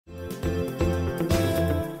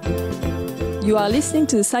You are listening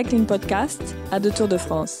to the cycling podcast at the Tour de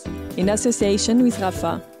France, in association with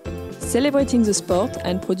Rafa, celebrating the sport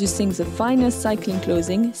and producing the finest cycling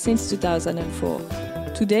clothing since 2004.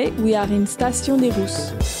 Today we are in Station des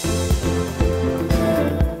Rousses.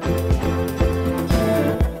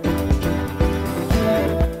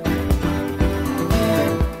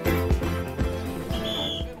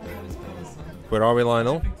 Where are we,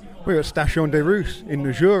 Lionel? We're at Station des Rousses in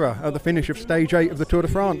the Jura at the finish of Stage 8 of the Tour de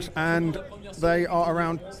France, and they are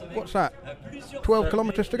around, what's that, 12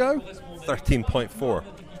 kilometres to go? 13.4.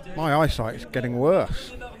 My eyesight is getting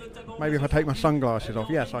worse. Maybe if I take my sunglasses off.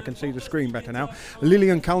 Yes, I can see the screen better now.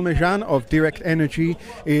 Lilian Calmejane of Direct Energie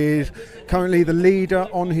is currently the leader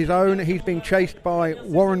on his own. He's being chased by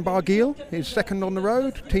Warren Barguil, his second on the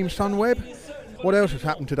road, Team Sunweb. What else has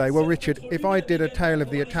happened today? Well, Richard, if I did a tale of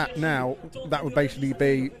the attack now, that would basically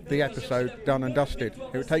be the episode done and dusted.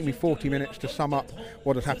 It would take me 40 minutes to sum up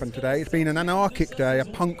what has happened today. It's been an anarchic day, a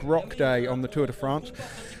punk rock day on the Tour de France.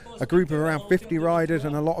 A group of around 50 riders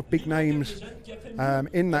and a lot of big names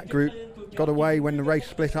in that group got away when the race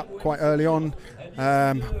split up quite early on.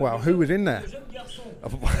 Well, who was in there?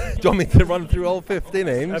 Do you want me to run through all 50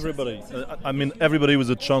 names? Everybody. Everybody with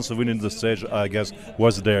a chance of winning the stage, I guess,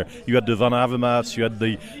 was there. You had the Van Avermaets, you had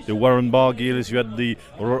the Warren Barguils, you had the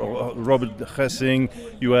Robert Gesing,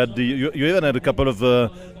 you even had a couple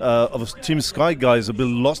of Team Sky guys a bit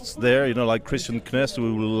lost there, like Christian Knest,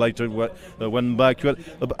 who later went back.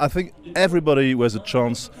 I think everybody was a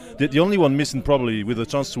chance. The only one missing probably with a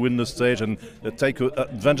chance to win the stage and take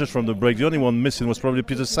advantage from the break, the only one missing was probably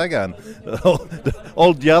Peter Sagan.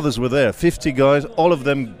 All the others were there, 50 guys, all of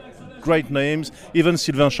them great names. Even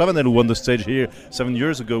Sylvain Chavanel, who won the stage here 7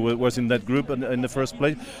 years ago, was in that group in the first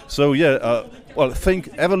place. So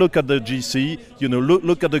have a look at the GC.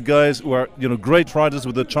 Look at the guys who are great riders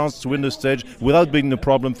with a chance to win the stage without being a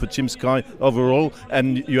problem for Team Sky overall,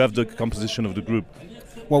 and you have the composition of the group.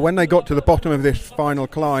 Well, when they got to the bottom of this final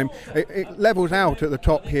climb, it levels out at the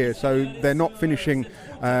top here, so they're not finishing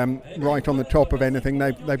right on the top of anything.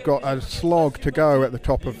 They've got a slog to go at the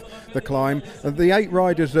top of the climb. The 8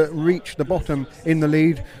 riders that reached the bottom in the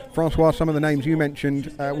lead, François, some of the names you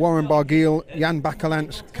mentioned, Warren Barguil, Jan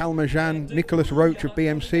Bakelants, Calmejane, Nicolas Roche of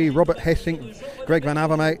BMC, Robert Hessing, Greg Van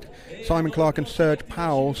Avermaet, Simon Clark and Serge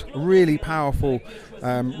Pauwels, really powerful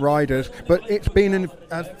riders. But it's been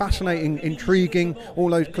a fascinating, intriguing, all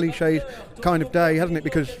those cliches kind of day, hasn't it?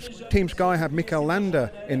 Because Team Sky had Mikel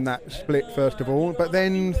Landa in that split first of all, but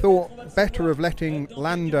then thought better of letting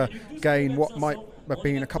Landa gain what might have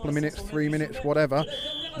been a couple of minutes, 3 minutes, whatever.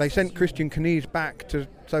 They sent Christian Knest back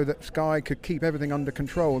so that Sky could keep everything under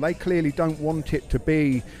control. They clearly don't want it to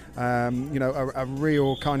be a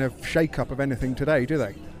real kind of shake-up of anything today, do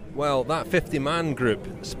they? Well, that 50-man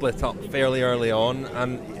group split up fairly early on,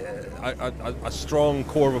 and a strong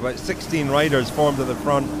core of about 16 riders formed at the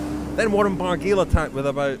front. Then Warren Barguil attacked with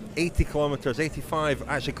about 80 kilometres, 85,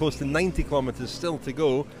 actually close to 90 kilometres still to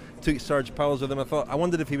go. Took Serge Pauwels with him. I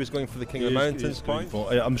wondered if he was going for the King of the Mountains point.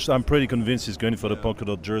 I'm pretty convinced he's going for the polka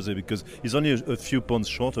dot jersey because he's only a few points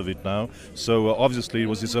short of it now. So obviously it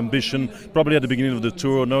was his ambition, probably at the beginning of the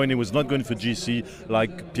Tour, knowing he was not going for GC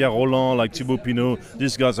like Pierre Rolland, like Thibaut Pinot.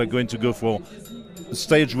 These guys are going to go for the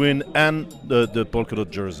stage win and the polka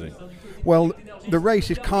dot jersey. Well, the race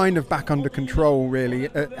is kind of back under control, really.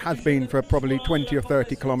 It has been for probably 20 or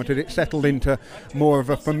 30 kilometres. It settled into more of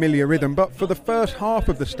a familiar rhythm. But for the first half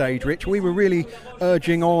of the stage, Rich, we were really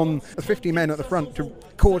urging on the 50 men at the front to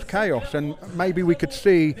cause chaos, and maybe we could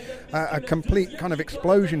see a complete kind of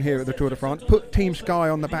explosion here at the Tour de France, put Team Sky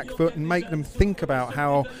on the back foot and make them think about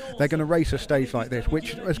how they're going to race a stage like this,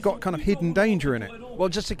 which has got kind of hidden danger in it. Well,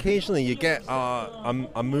 just occasionally you get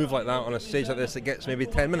a move like that on a stage like this that gets maybe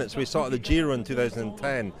 10 minutes. We saw it at the Giro in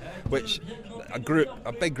 2010, which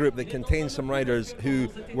a big group that contains some riders who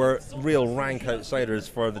were real rank outsiders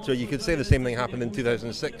for the Tour. You could say the same thing happened in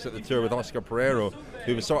 2006 at the Tour with Oscar Pereiro,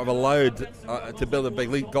 who was sort of allowed to build a big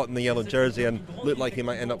lead, got in the yellow jersey and looked like he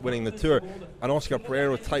might end up winning the Tour. An Oscar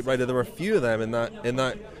Pereiro type rider, there were a few of them in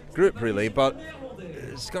that group really, but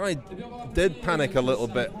Sky did panic a little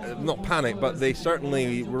bit, not panic, but they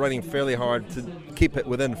certainly were running fairly hard to keep it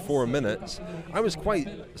within 4 minutes. I was quite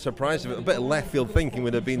surprised of it. A bit of left field thinking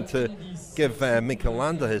would have been to give Mikel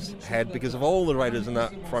Landa his head, because of all the riders in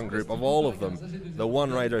that front group, of all of them, the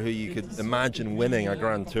one rider who you could imagine winning a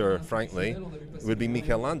Grand Tour, frankly, would be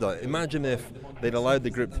Mikel Landa. Imagine if they'd allowed the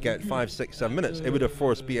group to get 5, 6, 7 minutes. It would have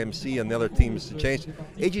forced BMC and the other teams to chase.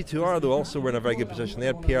 AG2R, though, also were in a very good position. They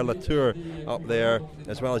had Pierre Latour up there,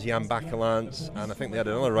 as well as Jan Bakelants, and I think they had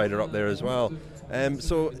another rider up there as well.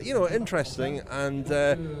 So, interesting. And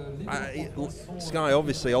Sky,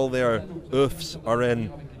 obviously, all their oofs are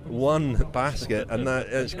in one basket, and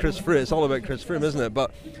it's Chris Froome. It's all about Chris Froome, isn't it?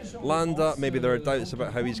 But Landa, maybe there are doubts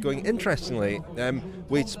about how he's going. Interestingly,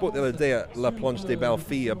 we spoke the other day at La Planche des Belles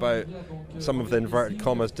about some of the inverted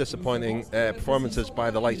commas disappointing performances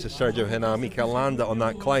by the likes of Sergio Hina and Mikel Landa on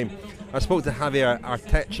that climb. I spoke to Javier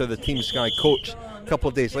Artecha, the Team Sky coach, a couple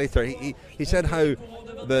of days later. He said how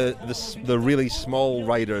the really small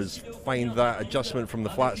riders find that adjustment from the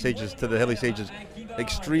flat stages to the hilly stages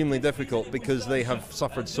extremely difficult because they have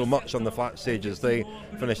suffered so much on the flat stages. They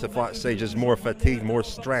finish the flat stages more fatigued, more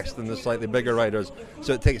stressed than the slightly bigger riders,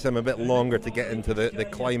 so it takes them a bit longer to get into the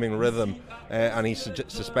climbing rhythm, and he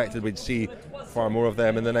suspected we'd see far more of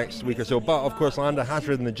them in the next week or so. But of course Landa has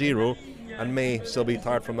ridden the Giro and may still be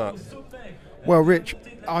tired from that. Well, Rich,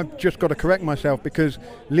 I've just got to correct myself because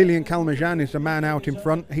Lilian Calmejane is the man out in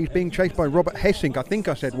front. He's being chased by Robert Hessink. I think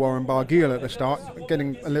I said Warren Barguil at the start,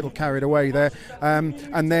 getting a little carried away there.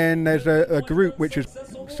 And then there's a group which has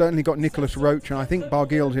certainly got Nicolas Roche, and I think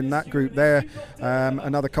Barguil's in that group there,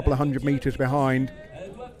 another couple of 100 metres behind.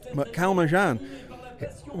 But Calmejane,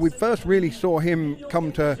 we first really saw him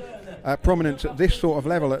come to prominence at this sort of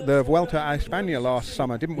level at the Vuelta a España last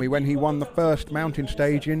summer, didn't we, when he won the first mountain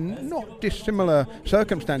stage in not dissimilar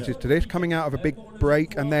circumstances to this, coming out of a big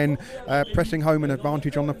break and then pressing home an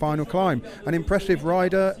advantage on the final climb. An impressive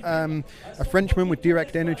rider, a Frenchman with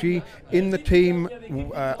Direct Energie in the team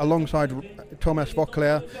alongside Thomas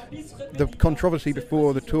Vauclair. The controversy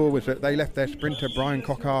before the Tour was that they left their sprinter Brian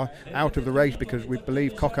Coquard out of the race because we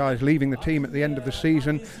believe Coquard is leaving the team at the end of the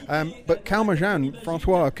season. But Calmejane,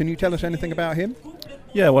 François, can you tell us anything about him?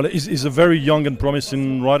 Yeah, well, he's a very young and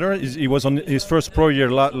promising rider. He was on his first pro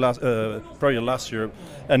year last year,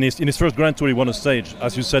 and in his first Grand Tour he won a stage,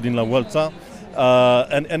 as you said, in La Vuelta.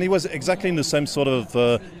 And he was exactly in the same sort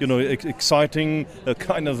of exciting,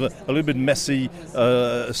 kind of a little bit messy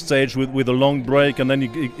stage with a long break, and then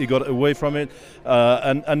he got away from it.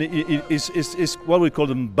 And he's what we call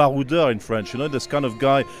them baroudeur in French. This kind of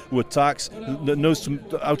guy who attacks, knows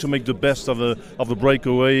how to make the best of a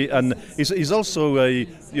breakaway, and he's also a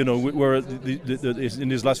where in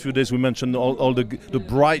these last few days we mentioned all the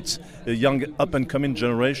bright young up and coming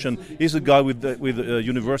generation. He's a guy with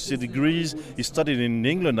university degrees. He studied in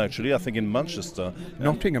England, actually, I think in Manchester.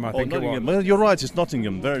 Nottingham, I think Nottingham. it was. Well, you're right, it's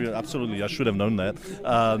Nottingham. Absolutely, I should have known that.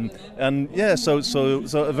 And yeah, so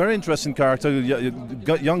a very interesting character,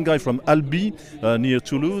 young guy from Albi, near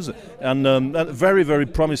Toulouse, and a very, very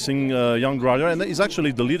promising young rider. And he's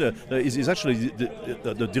actually the leader. He's actually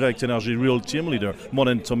the Direct Energie real team leader, more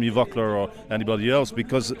than Tommy Vauclair or anybody else,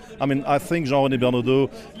 because I think Jean-René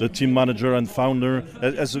Bernaudot, the team manager and founder,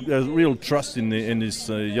 has a real trust in this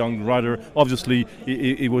young rider. Obviously,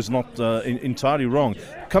 he was not entirely wrong.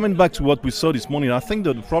 Coming back to what we saw this morning, I think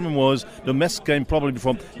that the problem was the mess came probably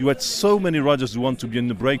from you had so many riders who want to be in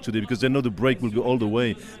the break today because they know the break will go all the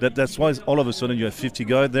way. That's why all of a sudden you have 50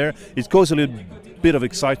 guys there. It caused a little bit of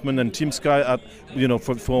excitement, and Team Sky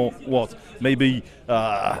for what, maybe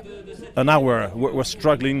an hour we're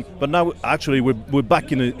struggling, but now actually we're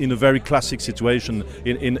back in a very classic situation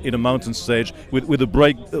in a mountain stage with a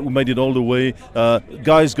break who made it all the way,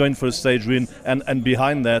 guys going for a stage win, and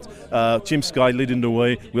behind that Team Sky leading the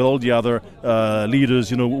way with all the other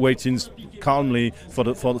leaders waiting calmly for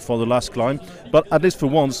the last climb. But at least for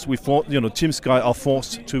once we thought Team Sky are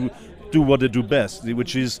forced to do what they do best,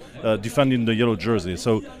 which is defending the yellow jersey.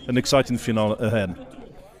 So an exciting finale ahead.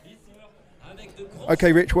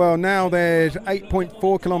 Okay, Rich, well, now there's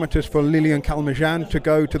 8.4 kilometres for Lilian Calmejane to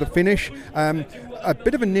go to the finish. A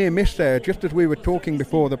bit of a near miss there, just as we were talking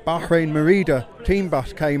before. The Bahrain Merida team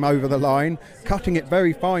bus came over the line, cutting it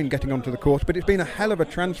very fine getting onto the course, but it's been a hell of a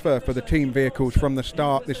transfer for the team vehicles from the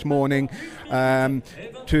start this morning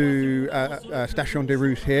to Station des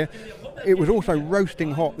Rousses here. It was also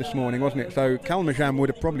roasting hot this morning, wasn't it? So Calmejane would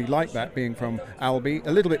have probably liked that, being from Albi.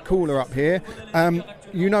 A little bit cooler up here.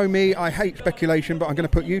 You know me, I hate speculation, but I'm going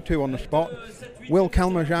to put you two on the spot. Will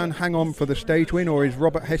Calmejane hang on for the stage win, or is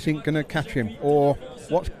Robert Hessink going to catch him? Or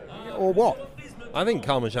what? I think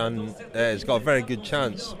Calmejane has got a very good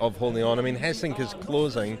chance of holding on. Hessink is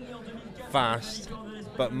closing fast,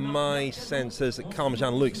 but my sense is that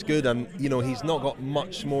Calmejane looks good, and he's not got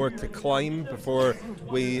much more to climb before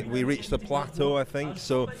we reach the plateau, I think.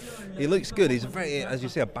 So he looks good. He's very, as you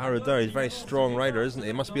say, a baroudeur. He's a very strong rider, isn't he?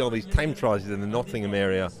 It must be all these time trials in the Nottingham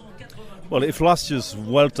area. Well, if last year's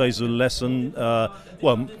Vuelta is a lesson,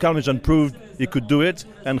 Calmejane proved he could do it,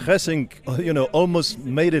 and Racing, almost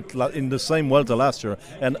made it in the same Vuelta last year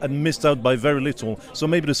and missed out by very little. So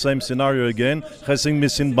maybe the same scenario again, Racing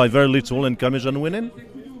missing by very little and Calmejane winning?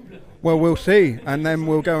 Well, we'll see, and then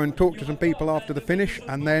we'll go and talk to some people after the finish,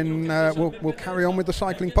 and then we'll carry on with the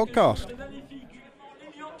cycling podcast.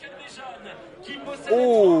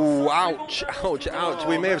 Oh, ouch, ouch, ouch.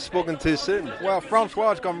 We may have spoken too soon. Well, François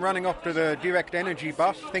has gone running off to the Direct Energie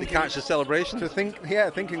bus. To catch the celebration?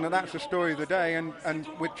 Thinking that's the story of the day. And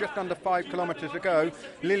with just under 5 kilometres to go,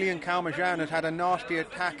 Lilian Calmejane has had a nasty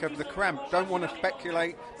attack of the cramp. Don't want to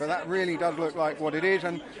speculate, but that really does look like what it is.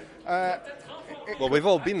 And well, we've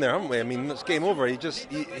all been there, haven't we? I mean, it's game over. He just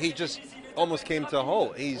almost came to a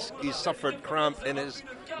halt. He's suffered cramp in his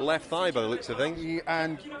left thigh by the looks of things.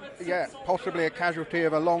 And possibly a casualty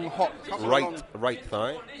of a long hot right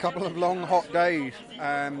thigh. Couple of long hot days.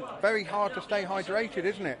 Very hard to stay hydrated,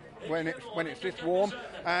 isn't it, when it's this warm?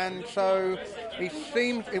 And so he's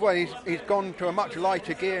gone to a much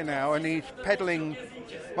lighter gear now, and he's pedalling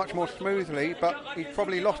much more smoothly, but he's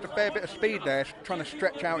probably lost a fair bit of speed there, trying to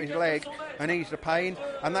stretch out his leg and ease the pain,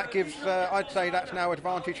 and that gives, I'd say that's now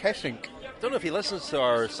advantage Hessink. I don't know if he listens to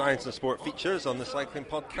our Science and Sport features on the cycling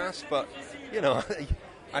podcast, but,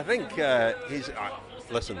 I think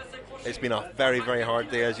listen, it's been a very, very hard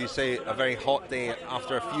day, as you say, a very hot day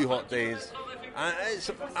after a few hot days.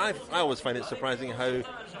 I always find it surprising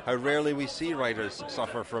how rarely we see riders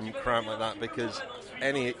suffer from cramp like that, because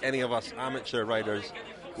any of us amateur riders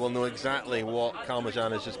will know exactly what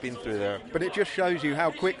Calmejane has just been through there. But it just shows you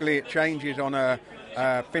how quickly it changes on a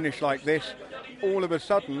finish like this. All of a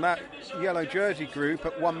sudden, that yellow jersey group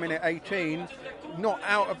at 1 minute 18, not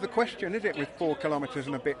out of the question, is it, with 4 kilometres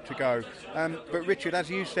and a bit to go? But Richard, as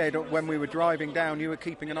you said, when we were driving down, you were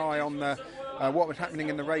keeping an eye on what was happening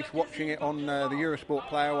in the race, watching it on the Eurosport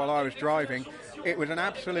player while I was driving. It was an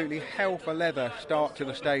absolutely hell for leather start to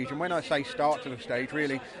the stage, and when I say start to the stage,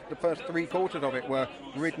 really the first 3/4 of it were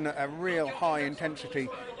ridden at a real high intensity,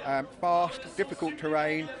 fast, difficult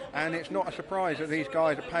terrain, and it's not a surprise that these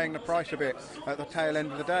guys are paying the price of it at the tail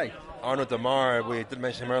end of the day. Arnaud Demar, we did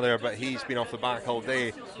mention him earlier, but he's been off the back all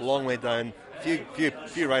day, long way down.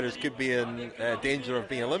 Few riders could be in danger of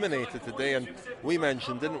being eliminated today, and we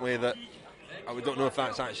mentioned, didn't we, that we don't know if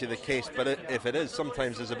that's actually the case, but if it is,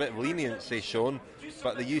 sometimes there's a bit of leniency shown.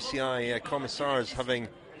 But the UCI commissars, having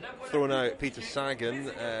thrown out Peter Sagan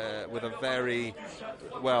with a very,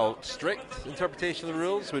 strict interpretation of the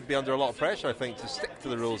rules, would be under a lot of pressure, I think, to stick to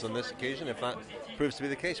the rules on this occasion. If that proves to be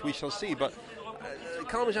the case, we shall see. But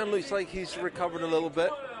Calmejane looks like he's recovered a little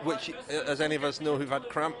bit, which, as any of us know who've had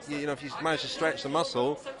cramp, if you manage to stretch the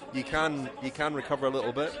muscle, you can recover a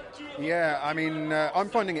little bit. Yeah, I mean, I'm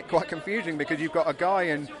finding it quite confusing, because you've got a guy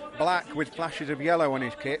in black with flashes of yellow on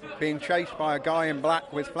his kit being chased by a guy in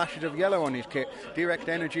black with flashes of yellow on his kit. Direct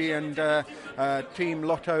Energie and Team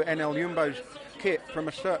Lotto NL Jumbo's kit from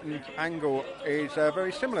a certain angle is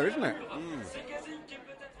very similar, isn't it?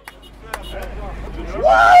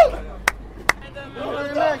 Woo!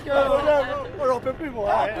 On peut plus,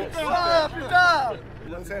 moi. Putain!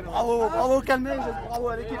 Bravo Calmejane, bravo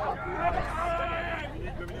à l'équipe.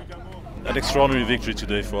 An extraordinary victory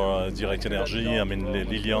today for Direct Energie. I mean,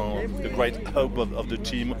 Lilian, the great hope of the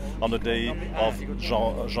team on the day of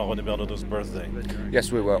Jean-René Bernaudot's birthday.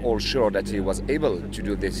 Yes, we were all sure that he was able to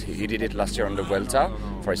do this. He did it last year on the Vuelta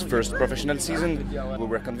for his first professional season. We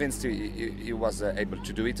were convinced he was able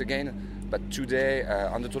to do it again. But today,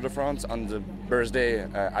 on the Tour de France, on the birthday,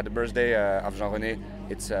 at the birthday of Jean-René,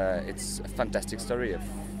 it's a fantastic story, a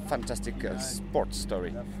fantastic sports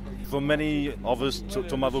story. For many of us,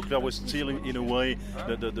 Thomazeau was still, in a way,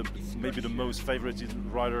 maybe the most favoured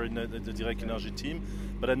rider in the Direct Energie team.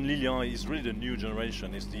 But then Lilian is really the new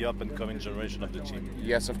generation. It's the up-and-coming generation of the team.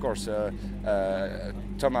 Yes, of course.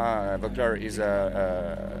 Thomazeau is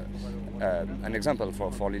an example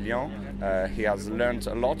for Lilian. He has learned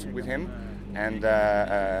a lot with him. And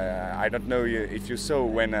I don't know if you saw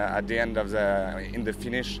when at the end of in the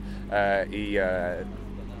finish he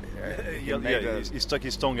stuck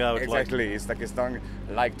his tongue out. Exactly, he stuck his tongue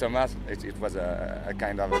like Thomas. It was a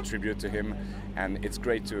kind of a tribute to him, and it's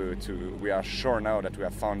great to we are sure now that we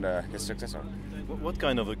have found his successor. What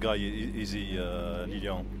kind of a guy is he,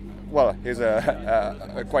 Lilian? Well, he's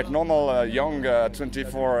a quite normal young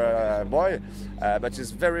 24 boy, but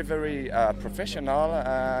he's very, very professional.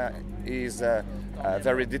 He's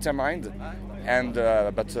very determined, and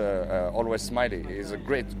but always smiley. He's a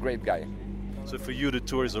great guy. So for you, the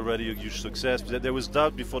tour is already a huge success. There was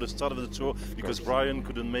doubt before the start of the tour because Brian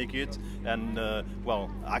couldn't make it, and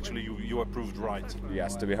actually you were proved right.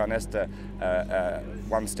 Yes, to be honest,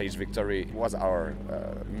 one stage victory was our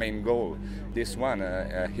main goal. This one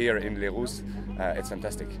here in Les Rousses, it's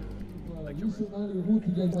fantastic.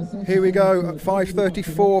 Here we go at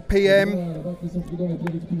 5:34 p.m.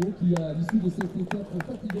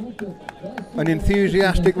 An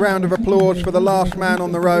enthusiastic round of applause for the last man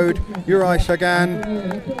on the road, Juraj Sagan.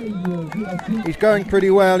 He's going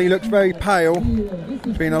pretty well. He looks very pale.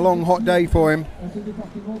 It's been a long, hot day for him.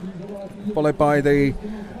 Followed by the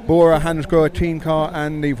Bora Hansgrohe team car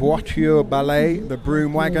and the Voiture Ballet, the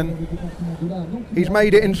broom wagon. He's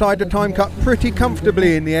made it inside the time cut pretty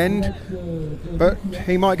comfortably in the end, but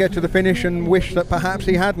he might get to the finish and wish that perhaps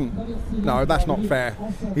he hadn't. No, that's not fair.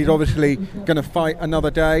 He's obviously going to fight another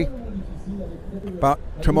day, but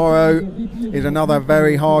tomorrow is another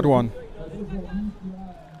very hard one.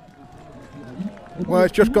 Well,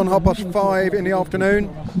 it's just gone 5:30 in the afternoon,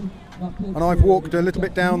 and I've walked a little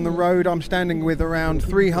bit down the road. I'm standing with around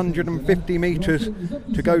 350 metres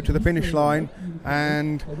to go to the finish line,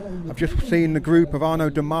 and I've just seen the group of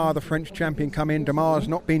Arnaud Démare, the French champion, come in. Démare's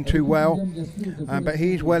not been too well, but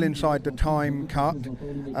he's well inside the time cut.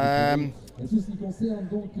 The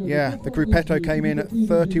gruppetto came in at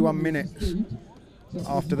 31 minutes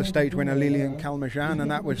after the stage winner Lilian Calmejane, and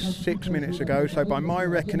that was 6 minutes ago. So by my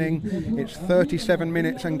reckoning, it's 37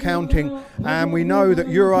 minutes and counting. And we know that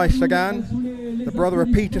Juraj Sagan, the brother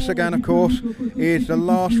of Peter Sagan, of course, is the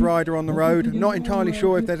last rider on the road. Not entirely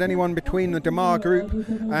sure if there's anyone between the Démare group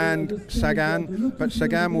and Sagan, but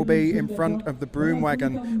Sagan will be in front of the broom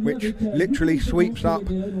wagon, which literally sweeps up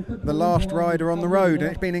the last rider on the road. And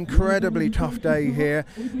it's been an incredibly tough day here.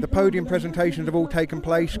 The podium presentations have all taken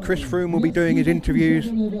place. Chris Froome will be doing his interviews,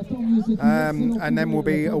 and then we'll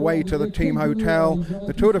be away to the team hotel.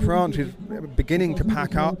 The Tour de France is beginning to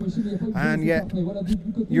pack up, and yet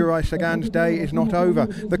Juraj Sagan's day is not over.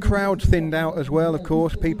 The crowd's thinned out as well, of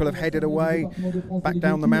course. People have headed away back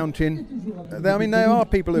down the mountain. I mean, there are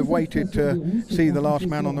people who've waited to see the last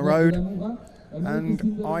man on the road,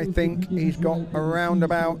 and I think he's got around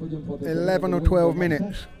about 11 or 12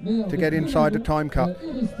 minutes to get inside the time cut.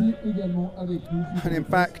 And in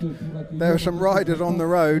fact, there are some riders on the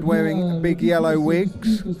road wearing big yellow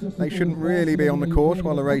wigs. They shouldn't really be on the course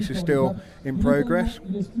while the race is still in progress,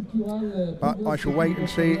 but I shall wait and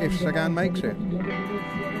see if Sagan makes it.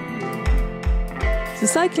 The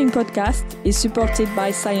Cycling Podcast is supported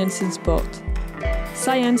by Science in Sport.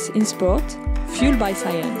 Science in Sport, fueled by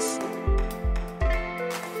science.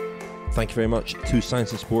 Thank you very much to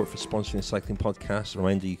Science and Sport for sponsoring the Cycling Podcast. A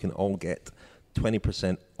reminder, you can all get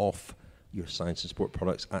 20% off your Science and Sport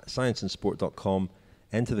products at scienceandsport.com.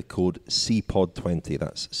 Enter the code CPOD20.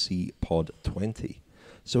 That's CPOD20.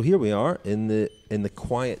 So here we are in the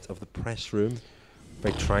quiet of the press room.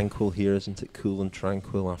 Very tranquil here, isn't it? Cool and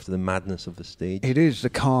tranquil after the madness of the stage. It is the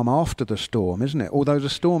calm after the storm, isn't it? Although the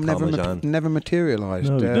storm never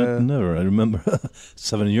materialised. No, never. I remember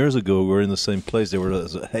 7 years ago we were in the same place. There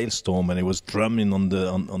was a hailstorm and it was drumming on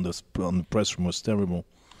the press room. It was terrible.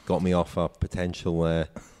 Got me off a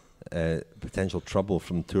potential trouble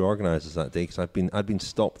from tour organisers that day, because I'd been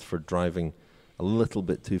stopped for driving a little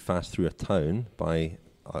bit too fast through a town by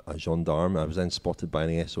a gendarme. I was then spotted by an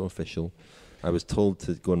ASO official. I was told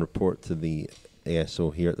to go and report to the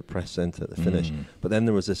ASO here at the press centre at the finish. But then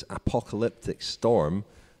there was this apocalyptic storm.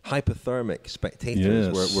 Hypothermic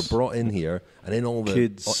spectators were brought in here, and in all the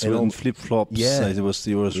kids in flip flops. Yeah, it was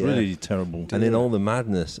really terrible. And in all the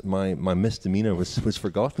madness, my misdemeanor was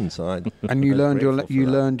forgotten. So and you learned your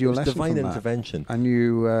lesson divine from intervention. And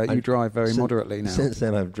you drive very moderately now. Since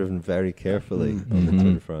then, I've driven very carefully on the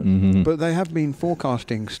Tour de France. But they have been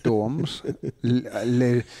forecasting storms,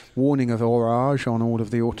 warning of orage on all of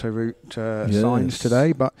the autoroute signs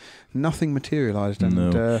today, but nothing materialised.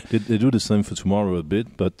 No. They do the same for tomorrow a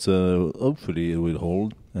bit, but hopefully it will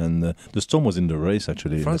hold. And the storm was in the race,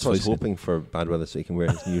 actually. François was hoping for bad weather so he can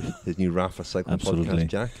wear his new Rafa Cycling Podcast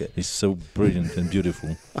jacket. He's so brilliant and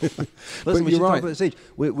beautiful. Listen, we should talk about the stage.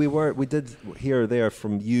 We did hear there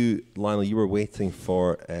from you, Lionel. You were waiting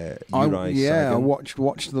for Juraj Sagan. I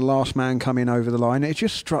watched the last man come in over the line. It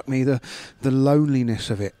just struck me the loneliness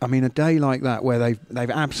of it. I mean, a day like that where they've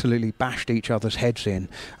absolutely bashed each other's heads in,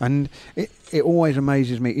 and it always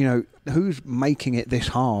amazes me. You know, who's making it this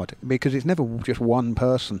hard? Because it's never just one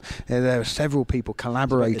person. There are several people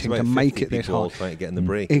collaborating to make it this hard. Trying to get in the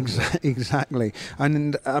break. Exactly.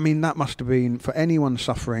 And I mean, that must have been, for anyone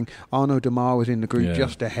suffering, Arnaud Démare was in the group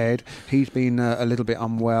just ahead. He's been a little bit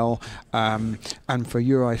unwell. And for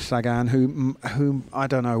Juraj Sagan, whom I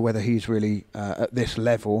don't know whether he's really at this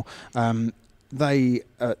level, they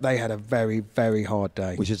had a very, very hard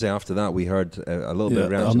day. We should say after that we heard a little bit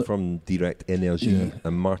of reaction from Direct Energie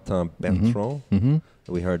and Martin Bertrand. Mm-hmm.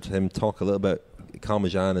 We heard him talk a little bit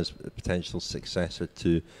Calmejane as a potential successor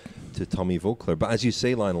to Tommy Vogler. But as you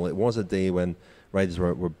say, Lionel, it was a day when riders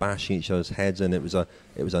were bashing each other's heads in. It was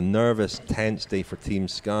a nervous, tense day for Team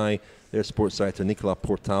Sky. Their sports director Nicolas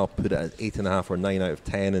Portal put it at 8.5 or 9 out of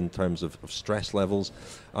 10 in terms of stress levels.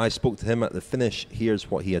 I spoke to him at the finish.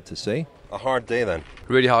 Here's what he had to say. A hard day then.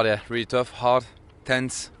 Really hard, yeah. Really tough, hard,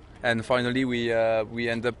 tense. And finally we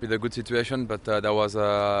end up with a good situation, but that was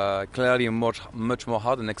clearly much more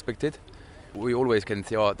hard than expected. We always can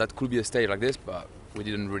say, oh, that could be a stage like this, but we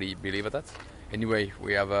didn't really believe at that. Anyway,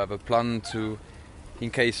 we have a plan to,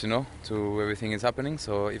 in case, to everything is happening,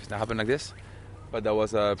 so if it happened like this. But that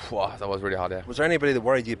was really hard, yeah. Was there anybody that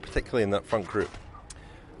worried you particularly in that front group?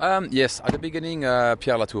 Yes, at the beginning,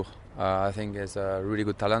 Pierre Latour. I think is a really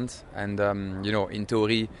good talent, and in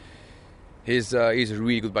theory, he's a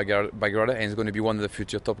really good bike rider, and he's going to be one of the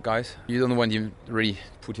future top guys. You don't want to really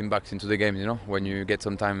put him back into the game, when you get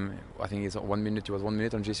some time. I think it's 1 minute. He was 1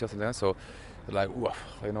 minute on GC or something like that. So, like,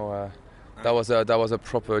 that was a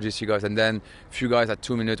proper GC guys, and then few guys at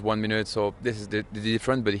 2 minutes, 1 minute. So this is the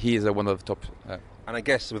different, but he is one of the top. And I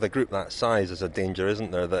guess with a group that size, there's a danger,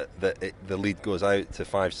 isn't there, that the lead goes out to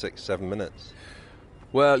 5, 6, 7 minutes.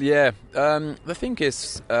 Well, yeah. The thing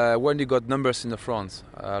is, when you got numbers in the front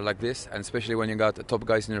like this, and especially when you got top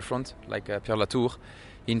guys in the front, like Pierre Latour,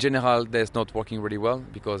 in general, that's not working really well,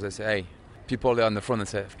 because they say, hey, people there on the front and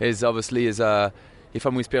say, if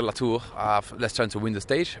I'm with Pierre Latour, I have less chance to win the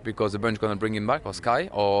stage, because the bunch going to bring him back, or Sky,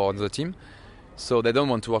 or the team. So they don't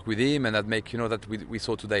want to work with him, and that make that we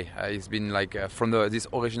saw today. It's been like from this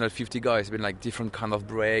original 50 guys, it's been like different kind of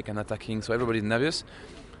break and attacking, so everybody's nervous.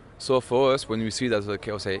 So for us, when we see that,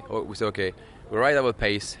 we say, okay, we ride our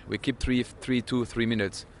pace, we keep 3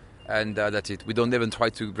 minutes, and that's it. We don't even try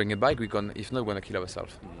to bring it back. If not, we're going to kill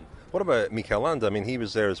ourselves. What about Mikel Landa? I mean, he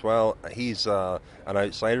was there as well. He's an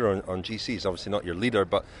outsider on GC. He's obviously not your leader,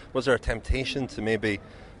 but was there a temptation to maybe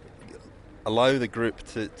allow the group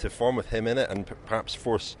to form with him in it, and perhaps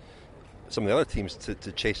force some of the other teams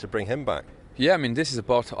to chase to bring him back? Yeah, I mean, this is a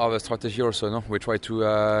part of our strategy also. No? We try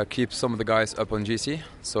to keep some of the guys up on GC.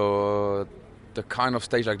 So the kind of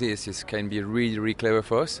stage like this can be really, really clever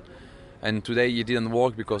for us. And today it didn't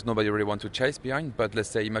work because nobody really wanted to chase behind. But let's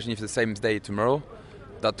say, imagine if the same day tomorrow,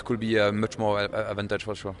 that could be a much more advantage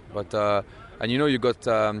for sure. But you got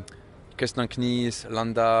Christian Knies,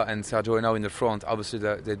 Landa, and Sergio now in the front. Obviously,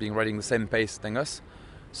 they've been riding the same pace than us.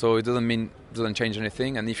 So it doesn't change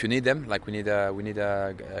anything. And if you need them, like we need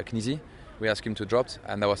Kniesi, we asked him to drop,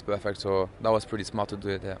 and that was perfect. So that was pretty smart to do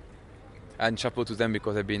it there. And chapeau to them,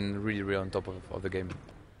 because they've been really, really on top of the game.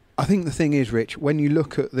 I think the thing is, Rich, when you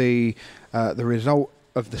look at the result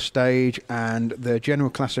of the stage and the general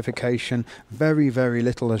classification, very, very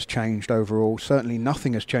little has changed overall. Certainly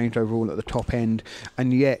nothing has changed overall at the top end,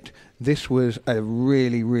 and yet this was a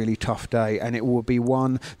really, really tough day, and it will be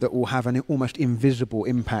one that will have an almost invisible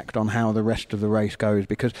impact on how the rest of the race goes,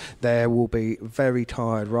 because there will be very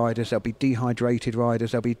tired riders, there'll be dehydrated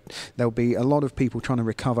riders, there'll be a lot of people trying to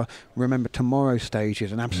recover. Remember, tomorrow's stage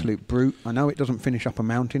is an absolute brute. I know it doesn't finish up a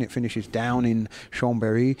mountain, it finishes down in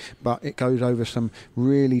Chambéry, but it goes over some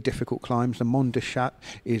really difficult climbs. The Mont de Chat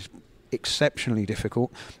is exceptionally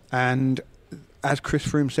difficult, and as Chris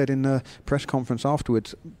Froome said in the press conference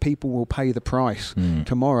afterwards, people will pay the price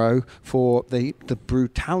tomorrow for the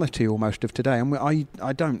brutality almost of today. And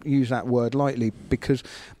I don't use that word lightly, because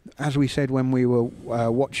as we said when we were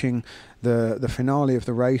watching the finale of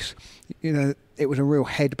the race, it was a real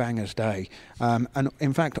headbangers day. And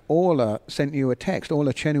in fact, Orla sent you a text.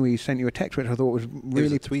 Orla Chenouille sent you a text, which I thought was really... It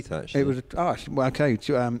was a tweet, actually. It was,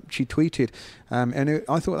 she tweeted.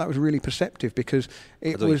 I thought that was really perceptive, because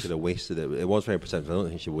I don't think she should have wasted it. It was very perceptive. I don't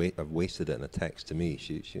think she should have wasted it in a text to me.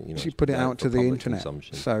 She put it out to the internet,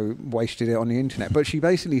 so wasted it on the internet. But she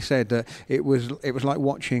basically said that it was like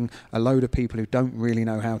watching a load of people who don't really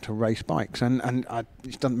know how to race bikes. And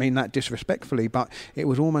it doesn't mean that disrespectful disrespectfully, but it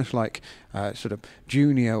was almost like sort of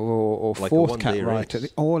junior or like fourth cat rider,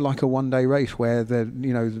 or like a one-day race where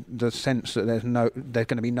the sense that there's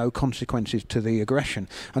going to be no consequences to the aggression.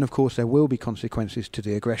 And of course there will be consequences to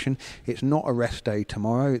the aggression. It's not a rest day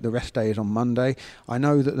tomorrow. The rest day is on Monday. I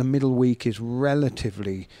know that the middle week is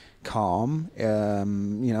relatively calm.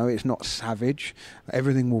 It's not savage.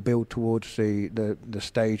 Everything will build towards the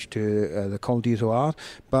stage to the Col d'Izoard.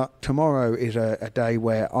 But tomorrow is a day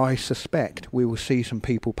where I suspect we will see some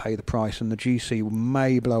people pay the price, and the GC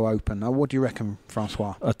may blow open. Now, what do you reckon,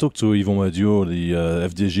 François? I talked to Yvon Madiot, the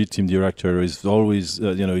FDG team director. Is always,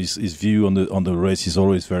 his view on the race is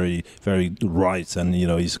always very, very right, and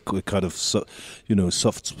he's kind of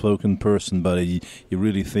soft-spoken person, but he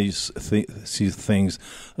really sees things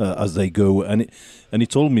as they go, and he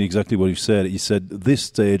told me exactly what he said. He said this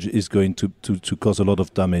stage is going to cause a lot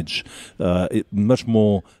of damage, much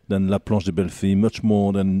more than La Planche de Belleville, much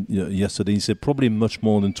more than yesterday. He said probably much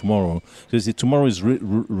more than tomorrow, because tomorrow is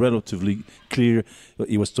relatively clear.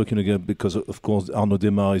 He was talking again because of course Arnaud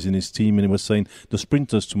Demar is in his team, and he was saying the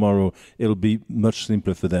sprinters tomorrow, it'll be much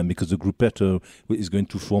simpler for them because the gruppetto is going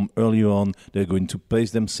to form early on. They're going to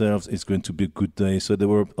pace themselves. It's going to be a good day. So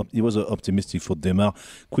he was optimistic for Demar.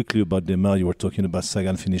 Quickly about Demar, you were talking about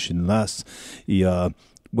Sagan finishing last. He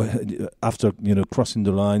after crossing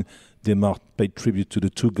the line, Demar paid tribute to the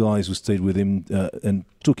two guys who stayed with him and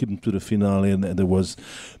took him to the finale, and there was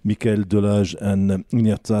Michael Delage and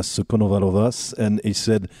Inertas Konovalovas, and he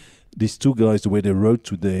said these two guys, the way they rode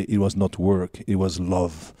today, it was not work, it was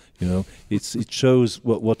love. It shows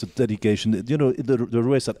what a dedication. The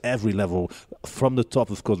race at every level, from the top,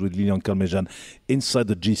 of course, with Lilian Calmejane, inside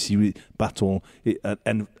the GC battle,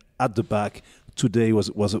 and at the back. Today was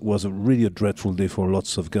a really a dreadful day for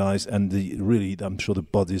lots of guys, and I'm sure the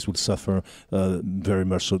bodies will suffer very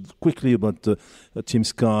much. So quickly about Team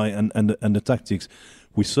Sky and the tactics,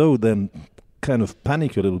 we saw them kind of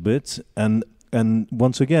panic a little bit, and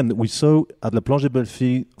once again we saw at La Planche de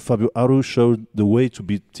Belleville, Fabio Aru showed the way to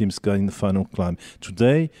beat Team Sky in the final climb.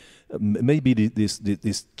 Today, maybe this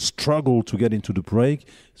struggle to get into the break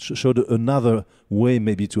showed another way,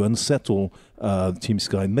 maybe to unsettle Team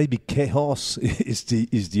Sky. Maybe chaos is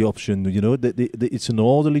the option. It's an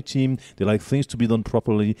orderly team. They like things to be done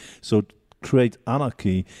properly. So create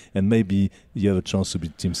anarchy, and maybe you have a chance to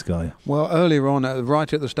beat Team Sky. Well, earlier on,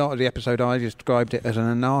 right at the start of the episode, I described it as an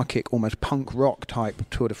anarchic, almost punk rock type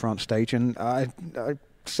Tour de France stage, and I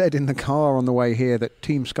said in the car on the way here that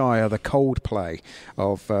Team Sky are the Coldplay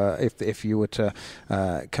of if you were to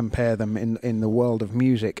compare them in the world of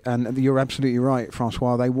music. And you're absolutely right,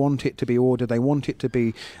 François. They want it to be ordered. They want it to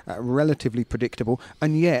be relatively predictable,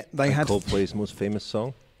 and yet they had Coldplay's most famous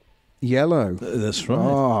song. Yellow. That's right.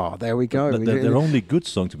 Oh, there we go. They're only good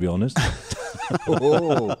song, to be honest.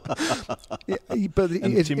 Oh, but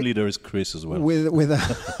and team leader is Chris as well.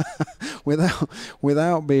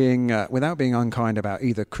 Without being unkind about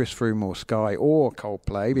either Chris Froome or Sky or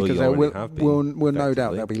Coldplay, because there will no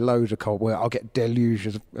doubt there'll be loads of Coldplay. I'll get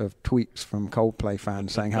deluges of tweets from Coldplay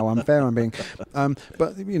fans saying how unfair I'm being.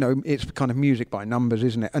 But it's kind of music by numbers,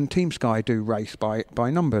 isn't it? And Team Sky do race by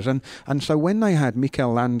numbers, and so when they had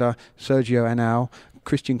Mikel Landa, Sergio Henao,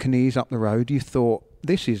 Christian Knies up the road, you thought,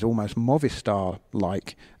 this is almost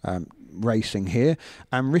Movistar-like racing here.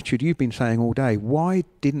 And Richard, you've been saying all day, why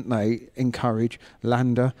didn't they encourage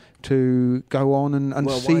Landa to go on and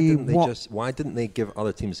see why didn't they give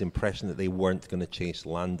other teams the impression that they weren't going to chase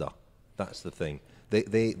Landa? That's the thing.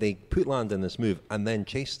 They put Landa in this move and then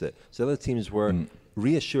chased it. So other teams were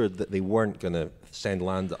reassured that they weren't going to send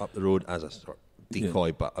Landa up the road as a sort of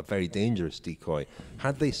decoy, but a very dangerous decoy.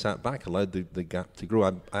 Had they sat back, allowed the gap to grow,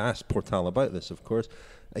 I asked Portal about this, of course.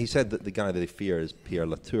 He said that the guy that they fear is Pierre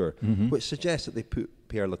Latour, which suggests that they put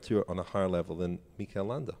Pierre Latour on a higher level than Mikel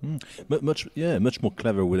Landa. But much more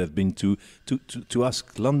clever would have been to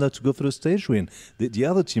ask Landa to go for the stage win. The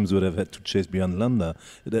other teams would have had to chase behind Landa.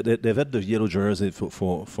 They've had the yellow jersey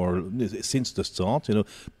for since the start.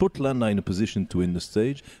 Put Landa in a position to win the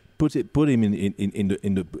stage. Put him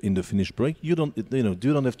in the finish break. You don't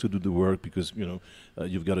have to do the work because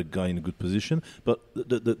you've got a guy in a good position. But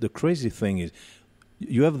the crazy thing is,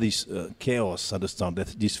 you have this chaos at the start.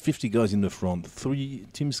 These 50 guys in the front, 3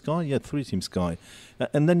 Team Sky,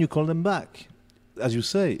 and then you call them back. as you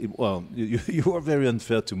say, well, you are very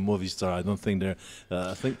unfair to Movistar. I don't think they're.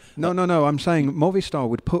 I think No. I'm saying Movistar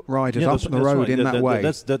would put riders up on the road in that way.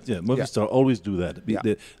 Movistar always do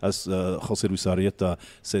that. As José Luis Arrieta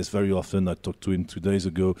says very often, I talked to him 2 days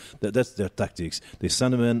ago. That's their tactics. They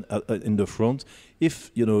send a man in the front.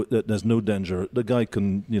 If there's no danger, the guy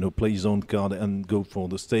can play his own card and go for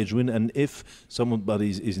the stage win. And if somebody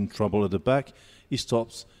is in trouble at the back, he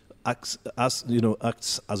stops. Acts as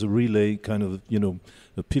a relay kind of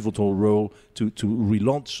a pivotal role to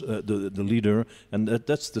relaunch the leader, and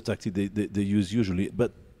that's the tactic they use usually.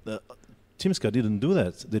 But Team Sky didn't do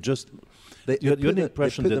that. They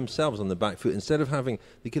put themselves on the back foot. Instead of having,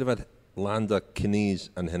 they could have had Landa, Knies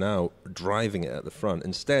and Henao driving it at the front.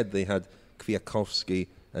 Instead they had Kwiatkowski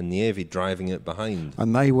and Nievi driving it behind.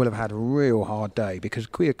 And they will have had a real hard day, because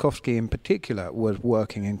Kwiatkowski in particular was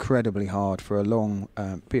working incredibly hard for a long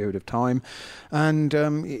period of time. And,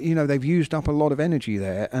 they've used up a lot of energy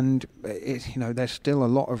there, and, there's still a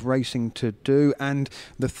lot of racing to do. And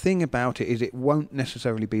the thing about it is it won't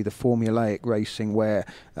necessarily be the formulaic racing where,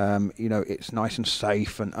 it's nice and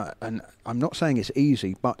safe. And I'm not saying it's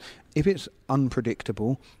easy, but if it's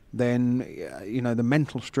unpredictable, then the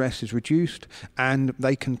mental stress is reduced, and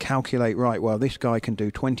they can calculate, right, well, this guy can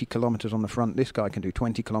do 20 kilometres on the front, this guy can do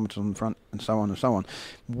 20 kilometres on the front, and so on and so on.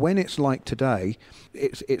 When it's like today,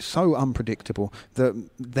 it's so unpredictable that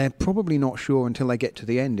they're probably not sure until they get to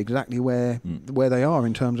the end exactly where they are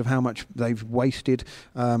in terms of how much they've wasted,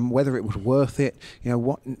 whether it was worth it.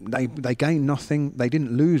 What they gained nothing, they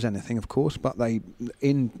didn't lose anything, of course, but they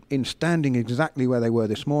in standing exactly where they were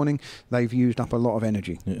this morning, they've used up a lot of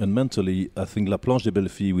energy. And mentally, I think La Planche des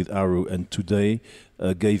Bellefilles with Arrow and today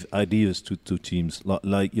gave ideas to teams.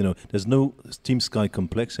 There's no Team Sky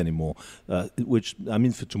complex anymore, which,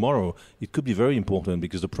 for tomorrow, it could be very important,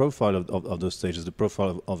 because the profile of the stage is the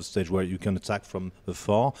profile of a stage where you can attack from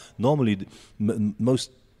afar. Normally, most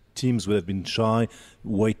teams would have been shy,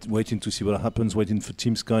 waiting to see what happens, waiting for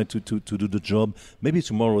Team Sky to do the job. Maybe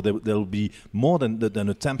tomorrow there will be more than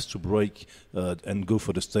attempts to break and go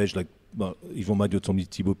for the stage, like Yvon Madio told me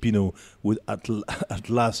Thibaut Pinot would at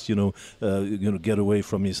last get away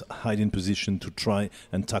from his hiding position to try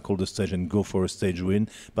and tackle the stage and go for a stage win.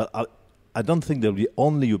 But I don't think there'll be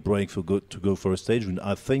only a break to go for a stage win.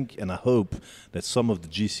 I think and I hope that some of the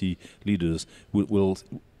GC leaders will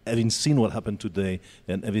having seen what happened today,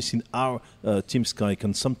 and having seen our Team Sky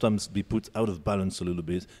can sometimes be put out of balance a little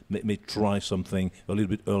bit, may try something a little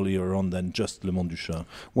bit earlier on than just Le Mans du Chat.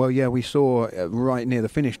 Well, yeah, we saw right near the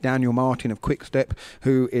finish Daniel Martin of Quick-Step,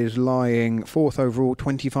 who is lying 4th overall,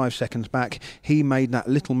 25 seconds back. He made that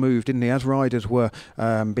little move, didn't he, as riders were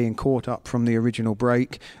being caught up from the original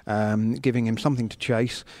break, giving him something to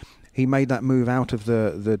chase. He made that move out of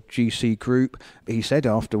the GC group. He said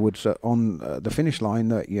afterwards on the finish line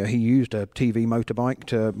that he used a TV motorbike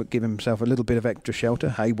to give himself a little bit of extra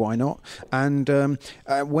shelter. Hey, why not? And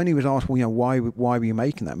when he was asked, why were you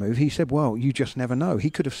making that move? He said, well, you just never know. He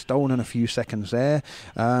could have stolen a few seconds there.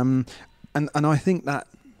 And I think that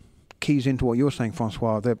keys into what you're saying,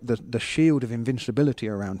 François, the shield of invincibility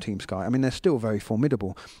around Team Sky. They're still very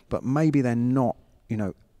formidable, but maybe they're not,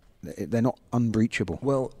 they're not unbreachable.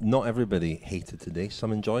 Well, not everybody hated today.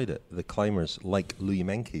 Some enjoyed it. The climbers, like Louis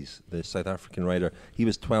Meintjes, the South African rider, he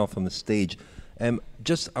was 12th on the stage.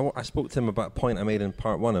 I spoke to him about a point I made in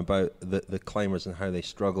part one about the climbers and how they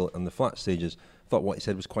struggle on the flat stages. Thought what he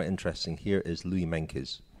said was quite interesting. Here is Louis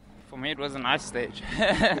Meintjes. For me, it was a nice stage.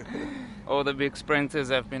 All the big sprinters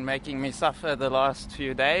have been making me suffer the last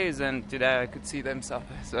few days, and today I could see them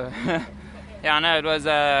suffer. So, it was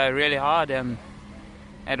really hard.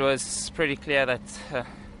 It was pretty clear that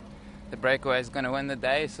the breakaway is going to win the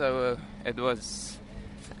day, so it was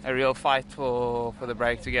a real fight for the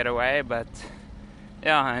break to get away. But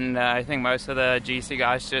I think most of the GC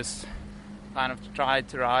guys just kind of tried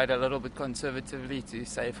to ride a little bit conservatively to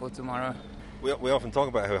save for tomorrow. We often talk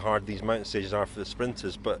about how hard these mountain stages are for the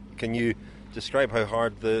sprinters, but can you describe how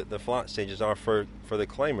hard the flat stages are for the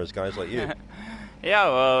climbers, guys like you?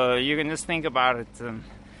 Well, you can just think about it.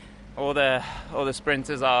 All the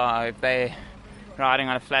sprinters are, if they're riding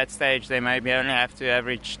on a flat stage, they maybe only have to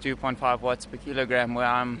average 2.5 watts per kilogram, where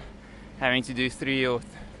I'm having to do 3 or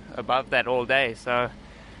above that all day. So,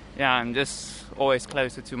 I'm just always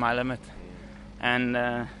closer to my limit.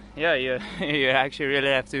 And, you actually really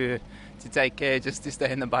have to take care just to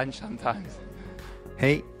stay in the bunch sometimes.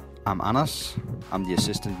 Hey, I'm Anders. I'm the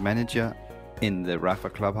assistant manager in the Rafa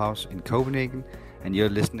Clubhouse in Copenhagen, and you're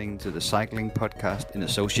listening to the Cycling Podcast in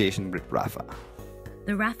association with Rafa.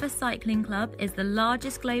 The Rafa Cycling Club is the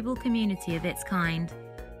largest global community of its kind.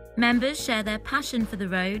 Members share their passion for the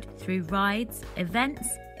road through rides, events,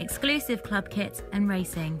 exclusive club kit and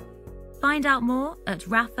racing. Find out more at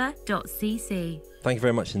rafa.cc. Thank you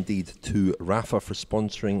very much indeed to Rafa for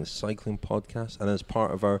sponsoring the Cycling Podcast. And as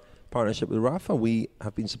part of our partnership with Rafa, we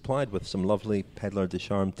have been supplied with some lovely Pedlar de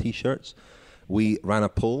Charme t-shirts. We ran a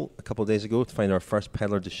poll a couple of days ago to find our first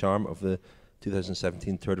Pedlar de Charme of the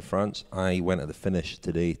 2017 Tour de France. I went at the finish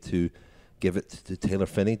today to give it to Taylor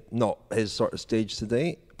Phinney. Not his sort of stage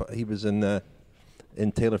today, but he was in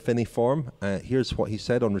Taylor Phinney form. Here's what he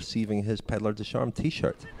said on receiving his Pedlar de Charme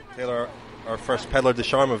t-shirt. Taylor, our first Pedlar de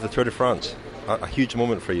Charme of the Tour de France. A huge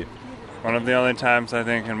moment for you. One of the only times I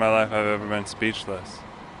think in my life I've ever been speechless.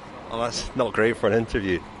 Oh, that's not great for an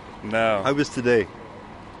interview. No. How was today?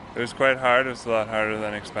 It was quite hard. It was a lot harder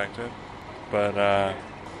than expected. But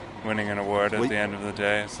winning an award at the end of the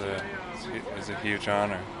day is a huge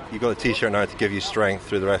honour. You got a t-shirt now to give you strength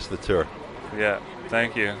through the rest of the tour. Yeah,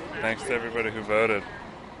 thank you. Thanks to everybody who voted.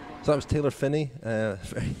 So that was Taylor Phinney.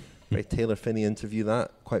 Very Taylor Phinney interview,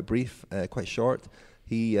 that. Quite brief, quite short.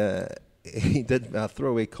 He did a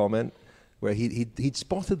throwaway comment where he'd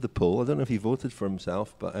spotted the poll. I don't know if he voted for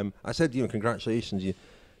himself, but I said, congratulations,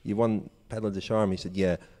 you won Pedlar de Charme. He said,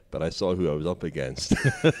 yeah, but I saw who I was up against.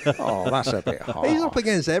 Oh, that's a bit hard. He's up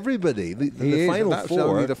against everybody. The final four.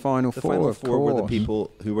 Only the final four. The final four were the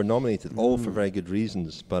people who were nominated, all for very good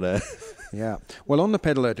reasons. But yeah. Well, on the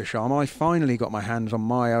Pedlar de Charme, I finally got my hands on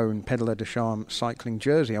my own Pedlar de Charme cycling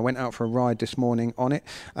jersey. I went out for a ride this morning on it.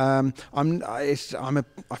 I'm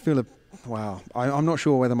not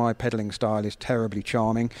sure whether my pedalling style is terribly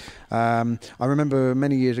charming. I remember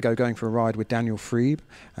many years ago going for a ride with Daniel Freeb,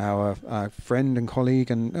 our friend and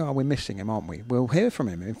colleague, and we're missing him, aren't we? We'll hear from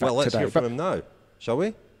him, in fact, let's today. Hear from him now, shall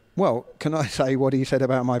we? Well, can I say what he said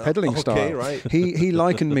about my pedalling style? Okay, right. He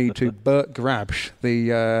likened me to Bert Grabsch,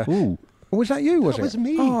 the... Ooh. Was that you, was it? That was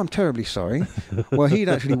me. Oh, I'm terribly sorry. Well, he'd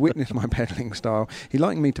actually witnessed my pedalling style. He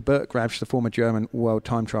likened me to Bert Grabsch, the former German world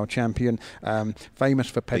time trial champion, famous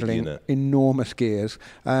for pedalling enormous gears.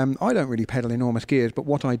 I don't really pedal enormous gears, but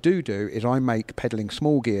what I do is I make pedalling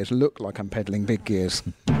small gears look like I'm pedalling big gears.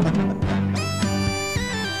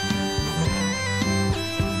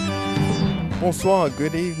 Bonsoir,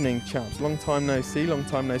 good evening, chaps. Long time no see, long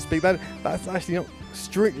time no speak. That's actually not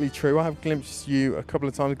strictly true. I have glimpsed you a couple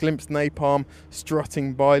of times. Glimpsed Napalm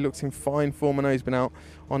strutting by, looks in fine form. I know he's been out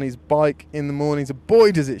on his bike in the mornings.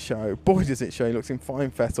 Boy, does it show. Boy, does it show. He looks in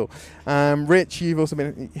fine fettle. Rich, you've also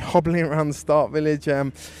been hobbling around the start village.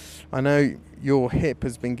 I know your hip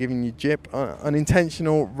has been giving you jip.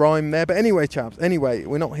 Unintentional rhyme there. But anyway, chaps,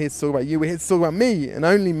 we're not here to talk about you. We're here to talk about me, and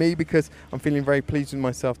only me, because I'm feeling very pleased with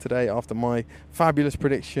myself today after my fabulous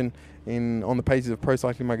prediction on the pages of Pro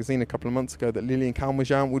Cycling Magazine a couple of months ago that Lilian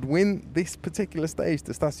Calmejane would win this particular stage,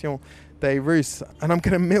 the Station des Rousses, and I'm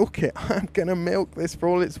going to milk it. I'm going to milk this for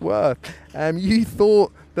all it's worth. You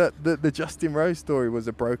thought that the Justin Rose story was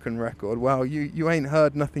a broken record. Well, you ain't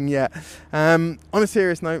heard nothing yet. On a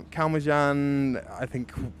serious note, Calmejane, I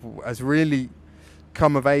think, has really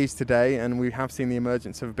come of age today, and we have seen the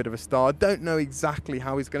emergence of a bit of a star. I don't know exactly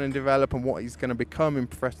how he's going to develop and what he's going to become in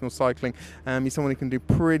professional cycling. He's someone who can do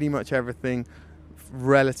pretty much everything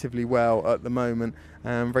relatively well at the moment.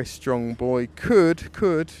 Very strong boy, could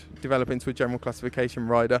develop into a general classification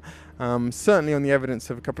rider, certainly on the evidence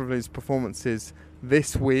of a couple of his performances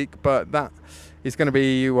this week, but that is going to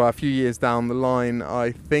be a few years down the line,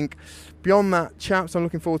 I think. Beyond that, chaps, I'm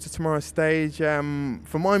looking forward to tomorrow's stage.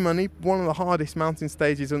 For my money, one of the hardest mountain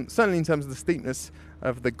stages, and certainly in terms of the steepness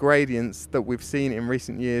of the gradients that we've seen in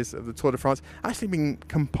recent years of the Tour de France. Actually been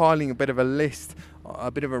compiling a bit of a list,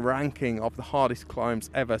 a bit of a ranking of the hardest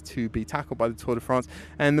climbs ever to be tackled by the Tour de France.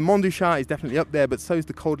 And the Mont du Chat is definitely up there, but so is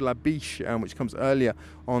the Col de la Biche, which comes earlier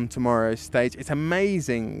on tomorrow's stage. It's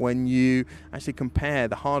amazing when you actually compare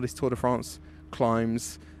the hardest Tour de France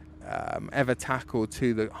climbs ever tackled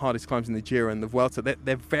to the hardest climbs in the Giro and the Vuelta.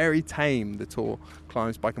 They're very tame, the Tour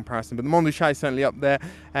climbs, by comparison, but the Mont du Chat is certainly up there.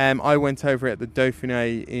 I went over it at the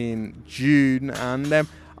Dauphiné in June, and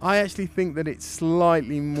I actually think that it's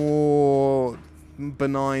slightly more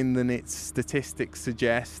benign than its statistics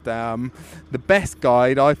suggest. The best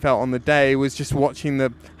guide I felt on the day was just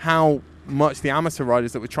watching how much the amateur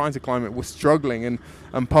riders that were trying to climb it were struggling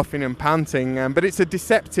and puffing and panting, but it's a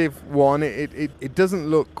deceptive one. It doesn't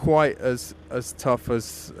look quite as tough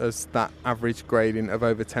as that average gradient of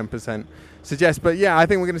over 10% suggests. But yeah, I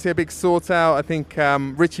think we're going to see a big sort out. I think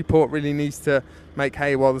Richie Porte really needs to make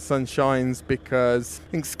hay while the sun shines, because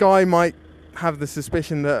I think Sky might have the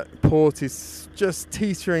suspicion that Port is just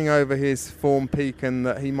teetering over his form peak and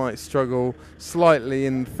that he might struggle slightly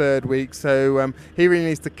in the third week. So he really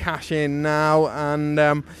needs to cash in now.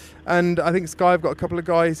 And I think Sky have got a couple of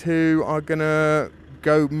guys who are going to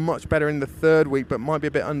go much better in the third week, but might be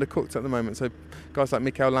a bit undercooked at the moment. So guys like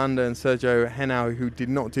Mikel Landa and Sergio Henao, who did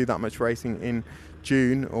not do that much racing in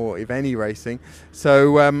June, or if any racing.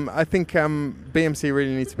 So I think BMC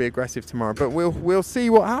really needs to be aggressive tomorrow, but we'll see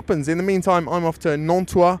what happens. In the meantime, I'm off to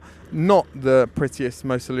Nantua, not the prettiest,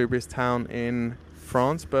 most salubrious town in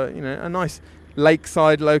France, but a nice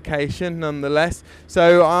lakeside location nonetheless.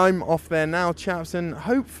 So I'm off there now, chaps, and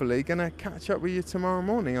hopefully going to catch up with you tomorrow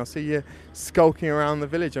morning. I'll see you skulking around the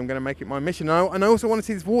village. I'm going to make it my mission. And I also want to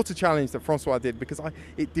see this water challenge that François did, because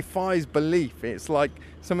it defies belief. It's like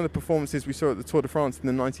some of the performances we saw at the Tour de France in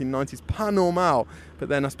the 1990s, pas normal. But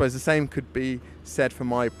then I suppose the same could be said for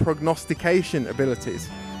my prognostication abilities.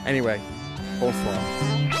 Anyway, bonsoir.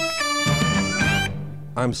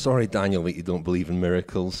 I'm sorry, Daniel, that you don't believe in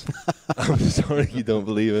miracles. I'm sorry you don't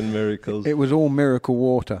believe in miracles. It was all miracle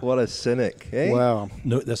water. What a cynic, eh? Well,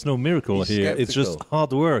 no, there's no miracle He's here. skeptical. It's just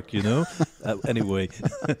hard work, Anyway.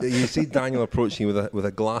 You see Daniel approaching with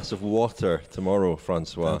a glass of water tomorrow,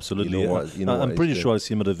 Francois. Absolutely. I'm pretty sure I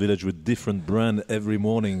see him at a village with different brand every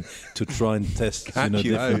morning to try and test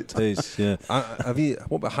different tastes. Yeah.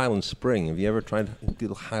 What about Highland Spring? Have you ever tried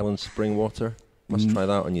good Highland Spring water? Must try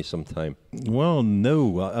that on you sometime. Well,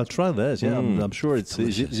 no, I'll try that. Yeah, I'm sure it's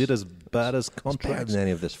is it as bad as Contracts? It's better than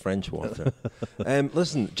any of this French water.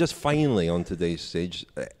 Listen, just finally on today's stage,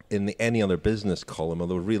 in the Any Other Business column,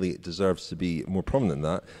 although really it deserves to be more prominent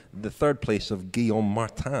than that, the third place of Guillaume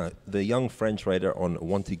Martin, the young French rider on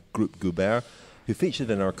Wanty Groupe Goubert, who featured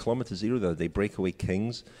in our Kilometres Zero the other day, Breakaway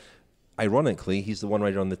Kings. Ironically, he's the one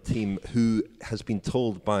rider on the team who has been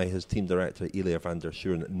told by his team director, Ilya van der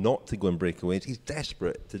Schuren, not to go in breakaways. He's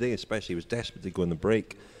desperate. Today especially, he was desperate to go in the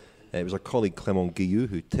break. It was our colleague Clément Guillou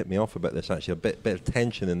who tipped me off about this, actually. A bit of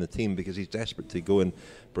tension in the team because he's desperate to go in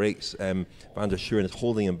breaks. Van der Schuren is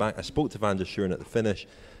holding him back. I spoke to Van der Schuren at the finish,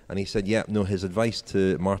 and he said, his advice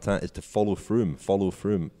to Martin is to follow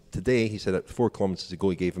Froome. Today, he said at 4 kilometres ago,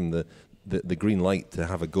 he gave him the green light to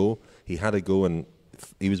have a go. He had a go, and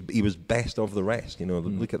he was best of the rest.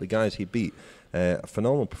 Look at the guys he beat. A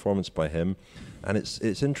phenomenal performance by him, and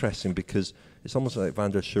it's interesting because it's almost like Van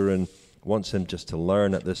der Schuren wants him just to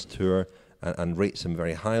learn at this tour and rates him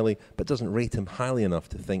very highly, but doesn't rate him highly enough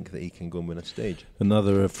to think that he can go and win a stage.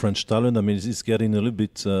 Another French talent. I mean, he's getting a little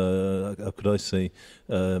bit, how could I say,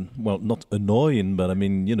 not annoying, but I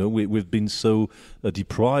mean, we've been so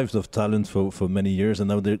deprived of talent for many years, and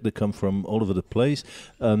now they come from all over the place.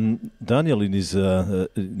 Daniel, in his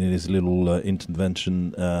little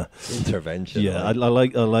intervention. Yeah, I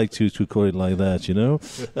like to call it like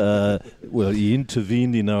that. Well, he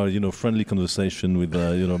intervened in our friendly conversation with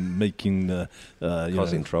making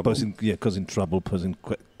causing trouble. Causing trouble, posing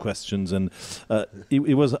questions, and he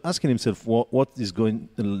was asking himself what is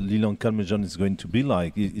Lilian Calmejane is going to be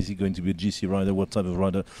like. Is he going to be a GC rider? What type of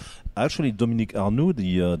rider? Actually, Dominique Arnoux,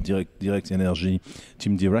 the Direct Energie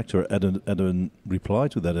team director, had a reply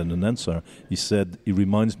to that and an answer. He said he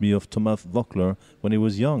reminds me of Thomas Voeckler when he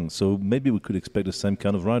was young. So maybe we could expect the same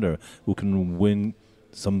kind of rider who can win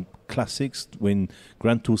some classics, win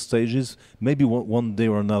Grand Tour stages, maybe one day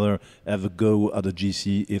or another have a go at a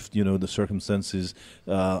GC if the circumstances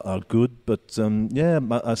are good. But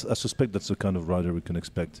I suspect that's the kind of rider we can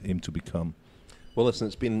expect him to become. Well, listen,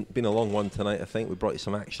 it's been a long one tonight. I think we brought you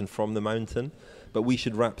some action from the mountain, but we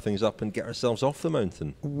should wrap things up and get ourselves off the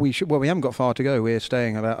mountain. We should. Well, we haven't got far to go. We're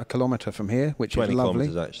staying about a kilometre from here, which is lovely. 20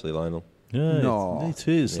 kilometres actually, Lionel. Yeah, no. it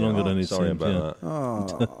is longer than it sorry seems. About that.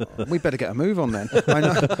 Oh, we better get a move on then. I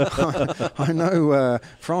know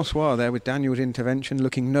François there with Daniel's intervention,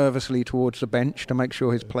 looking nervously towards the bench to make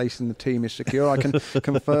sure his place in the team is secure. I can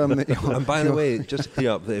confirm that. And by the way, just to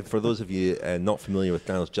clear up, for those of you not familiar with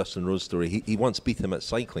Daniel's Justin Rose story, he once beat him at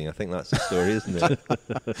cycling. I think that's the story, isn't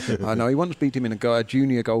it? I know he once beat him in a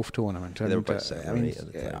junior golf tournament. They were about 7 or 8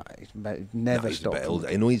 at the time. He's never stopped.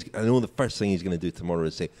 I know the first thing he's going to do tomorrow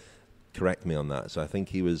is say, correct me on that. So I think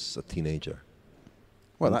he was a teenager.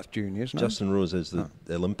 Well, that's juniors, no? Justin Rose is the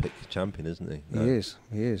Olympic champion, isn't he? No.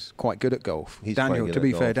 He is quite good at golf. He's Daniel, quite good to be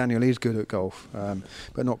at fair, golf. Daniel is good at golf,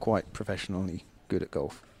 but not quite professionally good at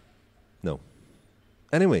golf. No.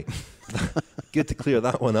 Anyway, good to clear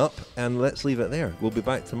that one up, and let's leave it there. We'll be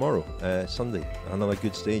back tomorrow, Sunday. Another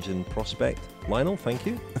good stage in prospect. Lionel, thank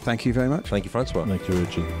you. Thank you very much. Thank you, François. Thank you,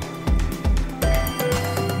 Richard.